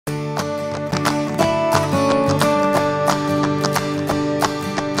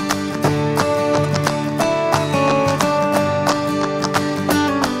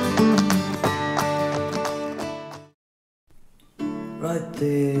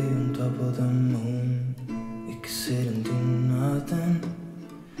on top of the moon, we could sit and do nothing.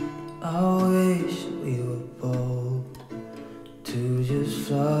 I wish we were bold to just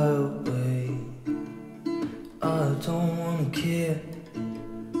fly away. I don't wanna care,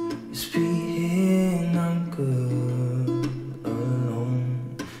 just be here and I'm good alone.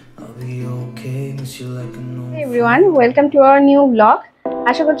 I'll be okay, miss you like I know. Hey everyone, welcome to our new vlog.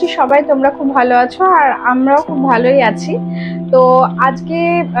 আশা করছি সবাই তোমরা খুব ভালো আছো আর আমরাও খুব ভালোই আছি। তো আজকে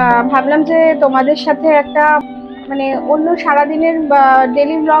ভাবলাম যে তোমাদের সাথে একটা মানে অন্য সারাদিনের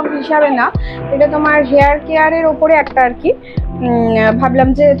ডেলি ব্লগ হিসাবে না, এটা তোমার হেয়ার কেয়ারের ওপরে একটা আর কি ভাবলাম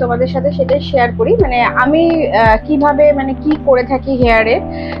যে তোমাদের সাথে সেটাই শেয়ার করি। মানে আমি কিভাবে মানে কি করে থাকি হেয়ারে,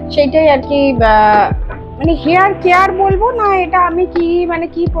 সেইটাই আর কি মানে হেয়ার কেয়ার বলবো না, এটা আমি কি মানে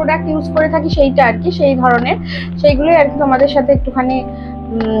কি প্রোডাক্ট ইউজ করে থাকি সেইটা আর কি, সেই ধরনের সেইগুলোই আর কি তোমাদের সাথে একটুখানি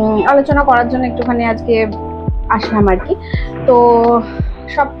আলোচনা করার জন্য একটুখানি আজকে আসলাম আর কি। তো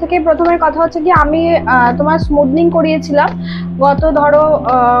সব থেকে প্রথমের কথা হচ্ছে কি, আমি তোমার স্মুথনিং করিয়েছিলাম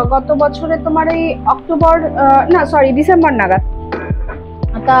গত বছরে তোমার এই অক্টোবর ডিসেম্বর নাগাদ।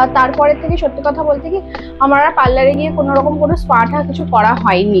 তারপরে থেকে সত্যি কথা বলতে কি আমার আর পার্লারে গিয়ে কোনো রকম কোনো স্পা কিছু করা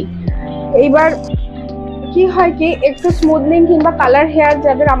হয়নি। এইবার কি হয় কি, একটু স্মুথনিং কিংবা কালার হেয়ার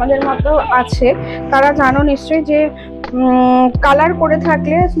যাদের আমাদের মতো আছে তারা জানো নিশ্চয়ই যে কালার করে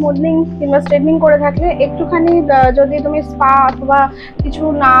থাকলে, স্মুথনিং কিংবা স্ট্রেটনিং করে থাকলে একটুখানি যদি তুমি স্পা অথবা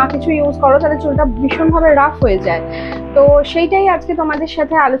কিছু ইউজ করো তাহলে চুলটা ভীষণভাবে রাফ হয়ে যায়। তো সেইটাই আজকে তোমাদের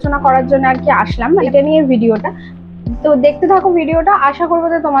সাথে আলোচনা করার জন্য আর কি আসলাম, এটা নিয়ে ভিডিওটা। তো দেখতে থাকো ভিডিওটা, আশা করবো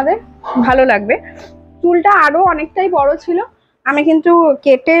যে তোমাদের ভালো লাগবে। চুলটা আরো অনেকটাই বড় ছিল, আমি কিন্তু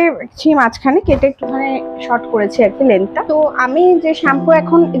কেটেছি, মাঝখানে কেটে একটুখানি শর্ট করেছি আর কি লেন্থটা। তো আমি যে শ্যাম্পু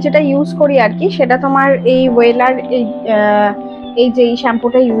এখন যেটা ইউজ করি আর কি, সেটা তোমার এই ওয়েলার এই যে এই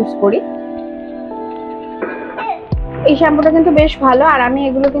শ্যাম্পুটা ইউজ করি। এই শ্যাম্পুটা কিন্তু বেশ ভালো, আর আমি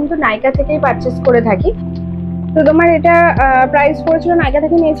এগুলো কিন্তু নাইকা থেকেই পারচেস করে থাকি। তো তোমার এটা প্রাইস পড়েছিল, নাইকা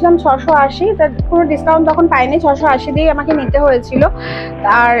থেকে নিয়েছিলাম 680, তার কোনো ডিসকাউন্ট তখন পাইনি, 680 দিয়ে আমাকে নিতে হয়েছিল।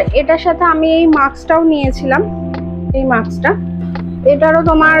 আর এটার সাথে আমি এই মাস্কটাও নিয়েছিলাম, এই মাস্কটা, এটারও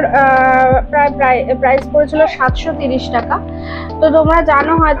তোমার প্রাইস পড়েছিল 730 টাকা। তো তোমরা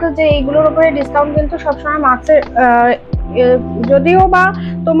জানো হয়তো যে এইগুলোর উপরে ডিসকাউন্ট কিন্তু সবসময় মাস্কের, যদিও বা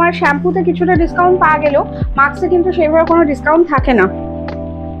তোমার শ্যাম্পুতে কিছুটা ডিসকাউন্ট পাওয়া গেলেও মাস্কে কিন্তু সেইভাবে কোনো ডিসকাউন্ট থাকে না।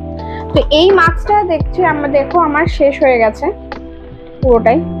 তো এই মাস্কটা দেখো আমার শেষ হয়ে গেছে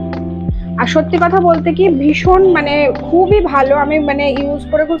পুরোটাই। আর সত্যি কথা বলতে কি ভীষণ মানে খুবই ভালো, আমি মানে ইউজ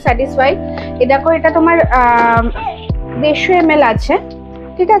করে খুব স্যাটিসফাই। এ দেখো, এটা তোমার 150 ml আছে,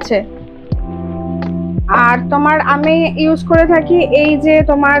 ঠিক আছে। আর তোমার আমি ইউজ করে থাকি এই যে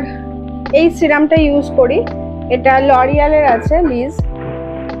তোমার এই সিরামটা ইউজ করি, এটা লরিয়ালের আছে লিজ,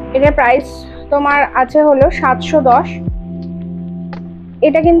 এটার প্রাইস তোমার আছে হলো 710।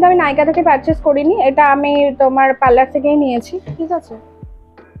 এটা কিন্তু আমি নাইকা থেকে পারচেস করিনি, এটা আমি তোমার পার্লার থেকেই নিয়েছি, ঠিক আছে।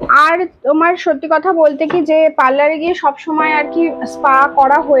 আর তোমার সত্যি কথা বলতে কি যে পার্লারে গিয়ে সব সময় আর কি স্পা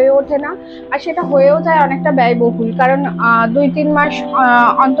করা হয়ে ওঠে না, আর সেটা হয়েও যায় অনেকটা ব্যয়বহুল, কারণ 2-3 মাস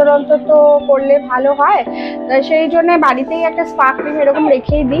অন্তর অন্তর তো করলে ভালো হয়। সেই জন্য বাড়িতেই একটা স্পা ক্রিম এরকম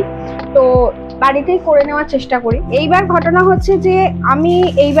রেখেই দিই, তো বাড়িতেই করে নেওয়ার চেষ্টা করি। এইবার ঘটনা হচ্ছে যে আমি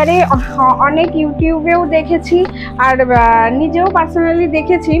এইবারে অনেক ইউটিউবেও দেখেছি আর নিজেও পার্সোনালি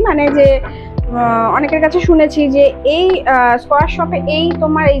দেখেছি, মানে যে অনেকের কাছে শুনেছি যে এই স্কোয়ার শপে এই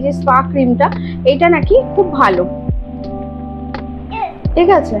তোমার এই যে স্পা ক্রিমটা, এইটা নাকি খুব ভালো, ঠিক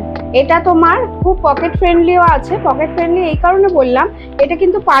আছে। এটা তোমার খুব পকেট ফ্রেন্ডলিও আছে। পকেট ফ্রেন্ডলি এই কারণে বললাম, এটা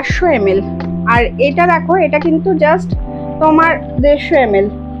কিন্তু 500 ml, আর এটা দেখো এটা কিন্তু জাস্ট তোমার 150 ml।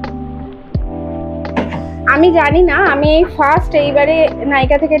 আমি জানি না, আমি এই ফার্স্ট এইবারে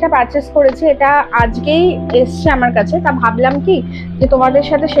নাইকা থেকে এটা পারচেস করেছি, এটা আজকেই এসছে আমার কাছে। তা ভাবলাম কি যে তোমাদের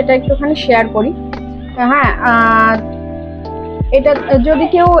সাথে সেটা একটুখানি শেয়ার করি। হ্যাঁ, এটা যদি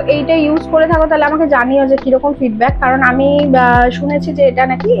কেউ এইটা ইউজ করে থাকো তাহলে আমাকে জানিও যে কিরকম ফিডব্যাক, কারণ আমি শুনেছি যে এটা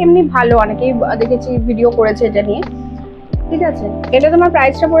নাকি এমনি ভালো, অনেকেই দেখেছি ভিডিও করেছে এটা নিয়ে, ঠিক আছে। এটা তোমার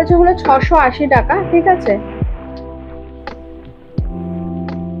প্রাইসটা পড়েছে হলো 680 টাকা, ঠিক আছে।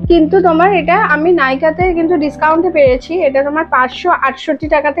 কিন্তু তোমার এটা আমি নাইকাতে কিন্তু ডিসকাউন্টে পেয়েছি, এটা তোমার 568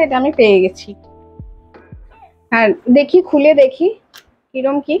 টাকাতে এটা আমি পেয়ে গেছি। হ্যাঁ, দেখি খুলে দেখি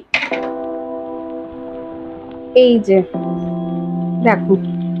কিরম কি। এই যে দেখো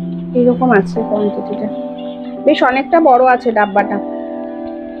এরকম আছে, কোয়ান্টিটিটা বেশ অনেকটা বড় আছে ডাব্বাটা।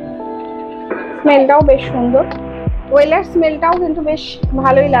 স্মেলটাও বেশ সুন্দর, ওয়েলার স্মেলটাও কিন্তু বেশ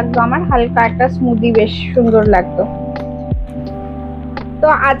ভালোই লাগতো আমার, হালকা একটা স্মুদি বেশ সুন্দর লাগতো। তো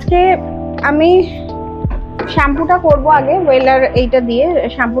আজকে আমি শ্যাম্পুটা করব আগে ওয়েলার এইটা দিয়ে,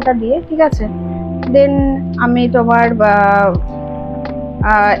 শ্যাম্পুটা দিয়ে, ঠিক আছে। দেন আমি তোমার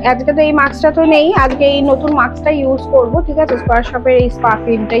আজকে তো এই মাস্কটা তো নেই, আজকে এই নতুন মাস্কটা ইউজ করব, ঠিক আছে। স্কয়ার শপের এই স্পা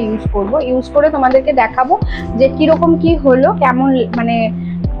ক্রিমটা ইউজ করব, ইউজ করে তোমাদেরকে দেখাবো যে কিরকম কি হলো, কেমন মানে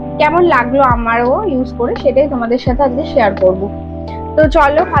কেমন লাগলো আমারও ইউজ করে, সেটাই তোমাদের সাথে আজকে শেয়ার করব। তো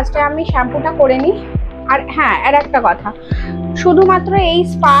চলো ফার্স্টে আমি শ্যাম্পুটা করে নিই। আর হ্যাঁ, আর একটা কথা, শুধুমাত্র এই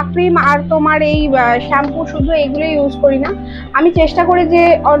স্পা ক্রিম আর তোমার এই শ্যাম্পু শুধু এইগুলো ইউজ করি না, আমি চেষ্টা করি যে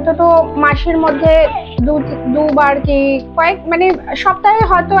অন্তত মাসের মধ্যে দুবার কি মানে সপ্তাহে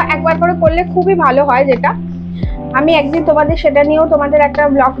হয়তো একবার করে করলে খুবই ভালো হয়। যেটা আমি একদিন তোমাদের সেটা নিয়েও তোমাদের একটা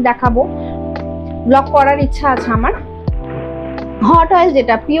ব্লগ দেখাবো, ব্লগ করার ইচ্ছা আছে আমার। হট অয়েল,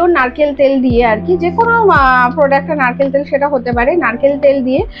 যেটা পিওর নারকেল তেল দিয়ে আর কি, যে কোনো প্রোডাক্টে নারকেল তেল সেটা হতে পারে, নারকেল তেল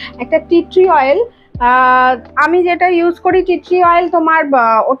দিয়ে একটা টি ট্রি অয়েল, আমি যেটা ইউজ করি টি ট্রি অয়েল, তোমার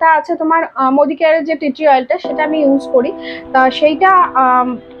ওটা আছে তোমার মোদি কেয়ারের যে টি ট্রি অয়েলটা, সেটা আমি ইউজ করি। তা সেইটা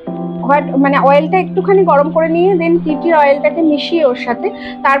মানে অয়েলটা একটুখানি গরম করে নিয়ে দেন টি ট্রি অয়েলটাকে মিশিয়ে ওর সাথে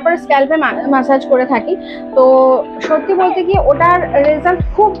তারপরে স্ক্যাল্পে ম্যাসাজ করে থাকি। তো সত্যি বলতে কি ওটার রেজাল্ট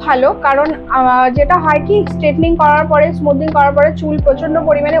খুব ভালো, কারণ যেটা হয় কি স্ট্রেটনিং করার পরে, স্মুথনিং করার পরে চুল প্রচন্ড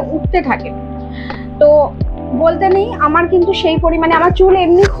পরিমাণে উঠতে থাকে। তো বলতে নেই আমার কিন্তু সেই পরিমাণে, আমার চুল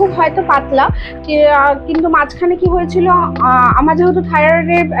এমনি খুব হয়তো পাতলা, কিন্তু মাঝখানে কি হয়েছিল, আমার যেহেতু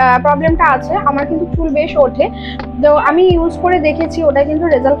থাইরয়েডের প্রবলেমটা আছে, আমার কিন্তু চুল বেশ ওঠে। তো আমি ইউজ করে দেখেছি, ওটা কিন্তু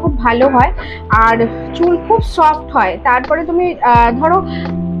রেজাল্ট খুব ভালো হয় আর চুল খুব সফট হয়। তারপরে তুমি ধরো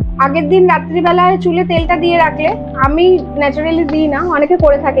আগের দিন রাত্রিবেলায় চুলে তেলটা দিয়ে রাখলে, আমি ন্যাচারালি দিই না, অনেকে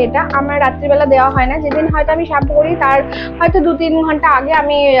করে থাকে এটা, আমার রাত্রিবেলা দেওয়া হয় না। যেদিন হয়তো আমি শ্যাম্পু করি তার হয়তো 2-3 ঘন্টা আগে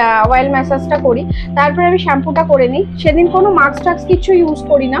আমি অয়েল ম্যাসাজটা করি, তারপরে আমি শ্যাম্পুটা করে নিই। সেদিন কোনো মাস্ক টাস্ক কিছু ইউজ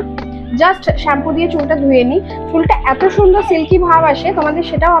করি না, জাস্ট শ্যাম্পু দিয়ে চুলটা ধুয়ে নিই। চুলটা এত সুন্দর সিল্কি ভাব আসে, তোমাদের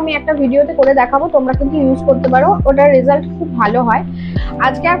সেটাও আমি একটা ভিডিওতে করে দেখাবো, তোমরা কিন্তু ইউজ করতে পারো, ওটার রেজাল্ট খুব ভালো হয়।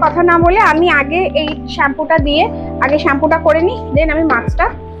 আজকে আর কথা না বলে আমি আগে এই শ্যাম্পুটা দিয়ে আগে শ্যাম্পুটা করে নিই, দেন আমি মাস্কটা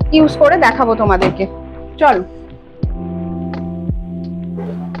ইউজ করে দেখাবো তোমাদেরকে। চলো।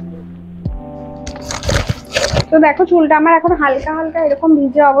 তো দেখো চুলটা আমার এখন হালকা হালকা এরকম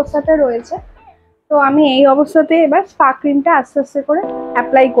ভিজে অবস্থাতে রয়েছে। তো আমি এই অবস্থাতে এবার স্পা ক্রিমটা আস্তে আস্তে করে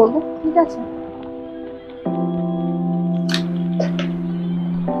অ্যাপ্লাই করব, ঠিক আছে।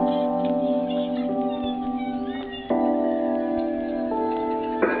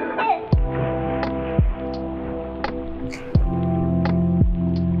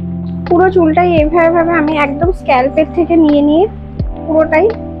 পুরো চুলটাই এইভাবে আমি একদম স্ক্যাল্পের থেকে নিয়ে নিয়ে পুরোটাই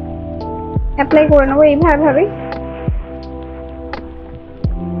অ্যাপ্লাই করে নেবো এইভাবে।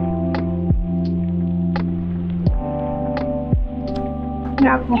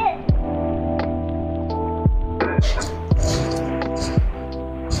 রাখো।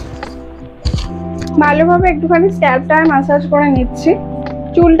 ভালোভাবে একটুখানি স্ক্যাল্পটা ম্যাসাজ করে নিচ্ছি।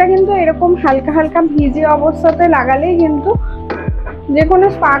 চুলটা কিন্তু এরকম হালকা হালকা ভিজে অবস্থাতে লাগালেই কিন্তু যে কোনো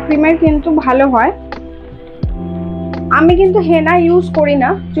স্পা ক্রিমের কিন্তু ভালো হয়। আমি কিন্তু হেনা ইউজ করি না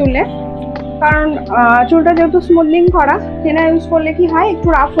চুলে, কারণ চুলটা যেহেতু স্মুথনিং করা, হেনা ইউজ করলে কি হয় একটু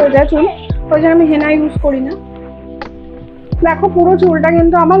রাফ হয়ে যায় চুল, ওই জন্য আমি হেনা ইউজ করি না। দেখো পুরো চুলটা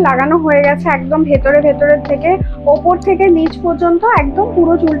কিন্তু আমার লাগানো হয়ে গেছে, একদম ভেতরের থেকে ওপর থেকে নিচ পর্যন্ত একদম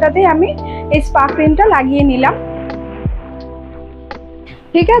পুরো চুলটাতেই আমি এই স্পা ক্রিমটা লাগিয়ে নিলাম,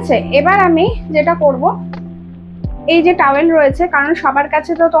 ঠিক আছে। এবার আমি যেটা করব, এই যে টাওয়েল রয়েছে, কারণ সবার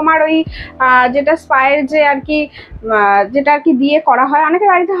কাছে তো তোমার ওই যেটা স্পায়ের যে আর কি যেটা আর কি দিয়ে করা হয়, অনেকের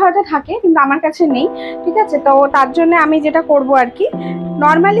বাড়িতে হয়তো থাকে কিন্তু আমার কাছে নেই, ঠিক আছে। তো তার জন্য আমি যেটা করব আর কি,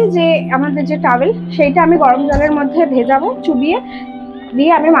 নর্মালি যে আমাদের যে টাওয়েল, সেইটা আমি গরম জলের মধ্যে ভেজাবো, চুবিয়ে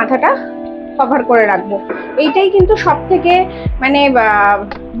দিয়ে আমি মাথাটা কভার করে রাখবো। এইটাই কিন্তু সব থেকে মানে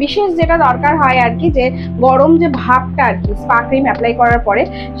বিশেষ যেটা দরকার হয় আর কি, যে গরম যে ভাবটা আর কি স্পা ক্রিম অ্যাপ্লাই করার পরে,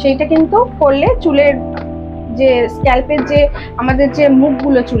 সেইটা কিন্তু করলে চুলের যে স্ক্যাল্পের যে আমাদের যে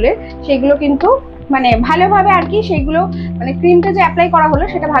মুখগুলো চুলের, সেগুলো কিন্তু মানে ভালোভাবে আর কি, সেইগুলো মানে ক্রিমটা যে অ্যাপ্লাই করা হলো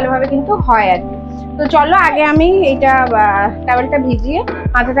সেটা ভালোভাবে কিন্তু হয় আর কি। তো চলো আগে আমি এইটা টাওয়েলটা ভিজিয়ে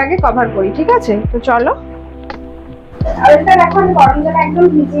মাথাটাকে কভার করি, ঠিক আছে। তো চলো, টাওয়েলটা দেখো আমি গরম জলে একদম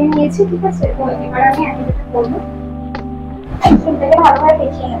ভিজিয়ে নিয়েছি, ঠিক আছে। তো এবার আমি আগে যেটা করবো, চুলটাকে ভালোভাবে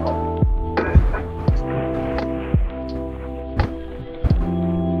পেঁচিয়ে নেবো।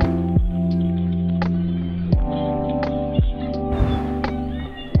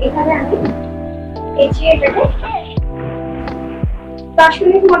 এখানে আমি পেঁচিয়ে এটাকে 10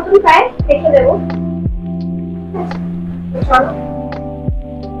 মিনিট মতন প্রায় রেখে দেবো, চলো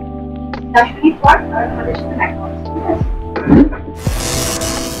 10 মিনিট পর আমাদের সাথে দেখা হচ্ছে, ঠিক আছে।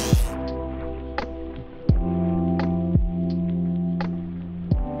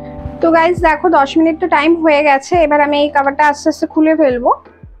 তো গাইস দেখো 10 মিনিট তো টাইম হয়ে গেছে, এবার আমি এই কভারটা আস্তে আস্তে খুলে ফেলবো।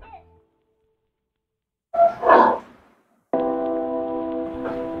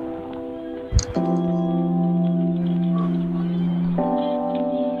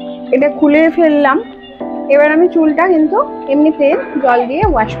 এটা খুলে ফেললাম। এবার আমি চুলটা কিন্তু এমনি প্লেন জল দিয়ে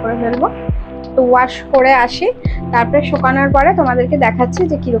ওয়াশ করে ফেলবো। তো ওয়াশ করে আসি, তারপরে শুকানোর পরে তোমাদেরকে দেখাচ্ছি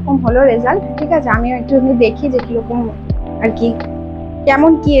যে কিরকম হলো রেজাল্ট। ঠিক আছে, আমিও একটু দেখি যে কিরকম আর কি,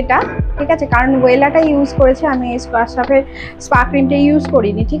 কেমন কি এটা। ঠিক আছে, কারণ ওয়েলাটা ইউজ করেছি আমি, স্কোয়াশাপের স্পা ক্রিমটা ইউজ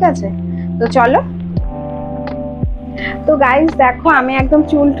করিনি। ঠিক আছে, তো চলো। তো গাইস দেখো, আমি একদম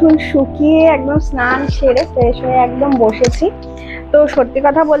চুল টুল শুকিয়ে একদম স্নান সেরে ফ্রেশ হয়ে একদম বসেছি। তো সত্যি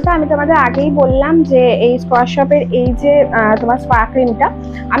কথা বলতে আমি তোমাদের আগেই বললাম যে এই স্কোয়াশাপের এই যে তোমার স্পা ক্রিমটা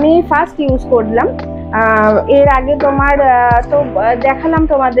আমি ফার্স্ট ইউজ করলাম। এর আগে তোমার তো দেখালাম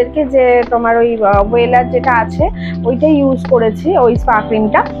তোমাদেরকে যে তোমার ওই ওয়েলার যেটা আছে ওইটাই ইউজ করেছি, ওই স্পা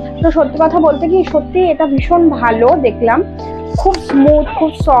ক্রিমটা। তো সত্যি কথা বলতে কি, সত্যি এটা ভীষণ ভালো দেখলাম, খুব স্মুথ,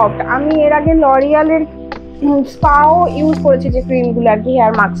 খুব সফট। আমি এর আগে লরিয়ালের স্পাও ইউজ করেছি যে ক্রিমগুলো আর কি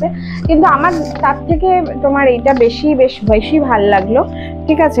হেয়ার মাস্কে, কিন্তু আমার তার থেকে তোমার এইটা বেশি ভালো লাগলো।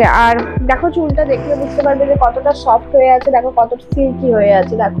 ঠিক আছে, আর দেখো চুলটা দেখলে বুঝতে পারবে যে কতটা সফট হয়ে আছে, দেখো কতটা সিল্কি হয়ে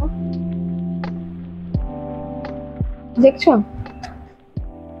আছে, দেখো দেখছো।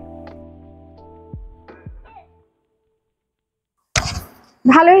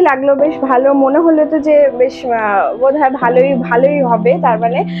 ভালোই লাগলো, বেশ ভালো মনে হলো তো যে বেশ বোধহয় ভালোই হবে। তার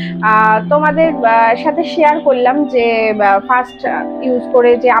মানে তোমাদের সাথে শেয়ার করলাম যে ফার্স্ট ইউজ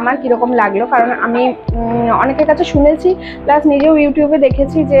করে যে আমার কিরকম লাগলো, কারণ আমি অনেকের কাছে শুনেছি প্লাস নিজেও ইউটিউবে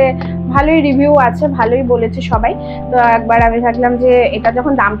দেখেছি যে ভালোই রিভিউ আছে, ভালোই বলেছে সবাই। তো একবার আমি ভাবলাম যে এটা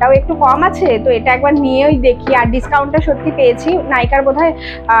যখন দামটাও একটু কম আছে তো এটা একবার নিয়েই দেখি। আর ডিসকাউন্টটা সত্যি পেয়েছি, নাইকার বোধহয়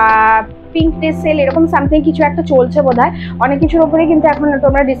পিঙ্ক ডে সেল এরকম সামথিং কিছু একটা চলছে বোধহয়। অনেক কিছুর উপরেই কিন্তু এখন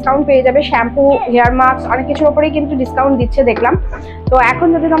তোমরা ডিসকাউন্ট পেয়ে যাবে, শ্যাম্পু, হেয়ার মাস্ক, অনেক কিছুর উপরেই কিন্তু ডিসকাউন্ট দিচ্ছে দেখলাম। তো এখন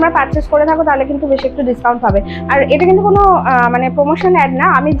যদি তোমরা পারচেস করে থাকো তাহলে কিন্তু বেশি একটু ডিসকাউন্ট পাবে। আর এটা কিন্তু কোনো মানে প্রমোশন অ্যাড না,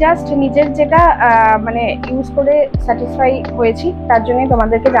 আমি জাস্ট নিজের যেটা মানে ইউজ করে স্যাটিসফাই হয়েছি তার জন্যই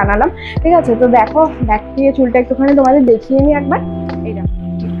তোমাদেরকে জানালাম। ঠিক আছে, তো দেখো ব্যাক দিয়ে চুলটা একটুখানি তোমাদের দেখিয়ে নিই একবার। এইটা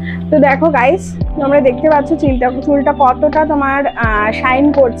তো দেখো গাইস, তোমরা দেখতে পাচ্ছ চুলটা কতটা তোমার শাইন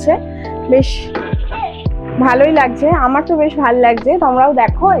করছে, বেশ ভালোই লাগছে, আমার তো বেশ ভালো লাগছে। তোমরাও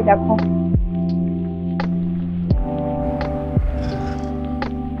দেখো, এই দেখো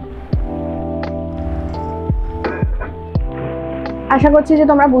আশা করছি যে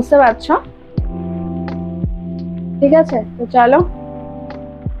তোমরা বুঝতে পারছো। ঠিক আছে, তো চলো।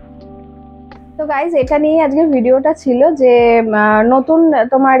 তো গাইজ এটা নিয়ে আজকের ভিডিওটা ছিল যে নতুন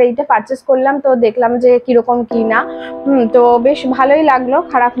তোমার এইটা পারচেস করলাম, তো দেখলাম যে কিরকম কি না। তো বেশ ভালোই লাগলো,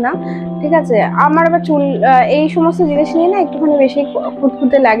 খারাপ না। ঠিক আছে, আমার আবার চুল এই সমস্ত জিনিস নিয়ে না একটুখানি বেশি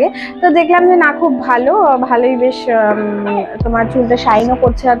খুঁতখুঁতে লাগে। তো দেখলাম যে না, খুব ভালোই বেশ তোমার চুলটা শাইনও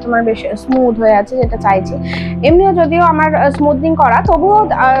করছে আর তোমার বেশ স্মুথ হয়ে আছে, যেটা চাইছি। এমনিও যদিও আমার স্মুথনিং করা, তবুও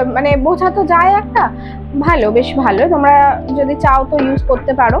মানে বোঝা তো যায় একটা বেশ ভালো। তোমরা যদি চাও তো ইউজ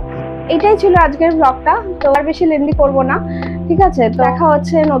করতে পারো। এটাই ছিল আজকের ব্লগটা, তো আর বেশি লেন্দি করব না। ঠিক আছে, তো দেখা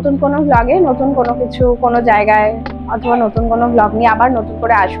হচ্ছে নতুন কোনো ব্লগে, নতুন কোনো কিছু কোনো জায়গায়, অথবা নতুন কোনো ব্লগ নিয়ে আবার নতুন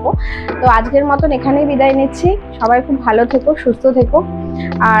করে আসবো। তো আজকের মতন এখানেই বিদায় নিচ্ছি। সবাই খুব ভালো থেকো, সুস্থ থেকো।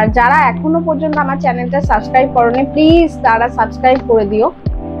 আর যারা এখনো পর্যন্ত আমার চ্যানেলটা সাবস্ক্রাইব করোনি, প্লিজ তারা সাবস্ক্রাইব করে দিও,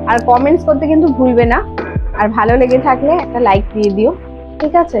 আর কমেন্টস করতে কিন্তু ভুলবে না। আর ভালো লেগে থাকলে একটা লাইক দিয়ে দিও।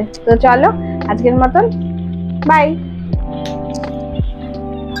 ঠিক আছে, তো চলো আজকের মতন বাই।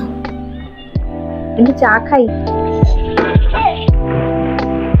 একটু চা খাই।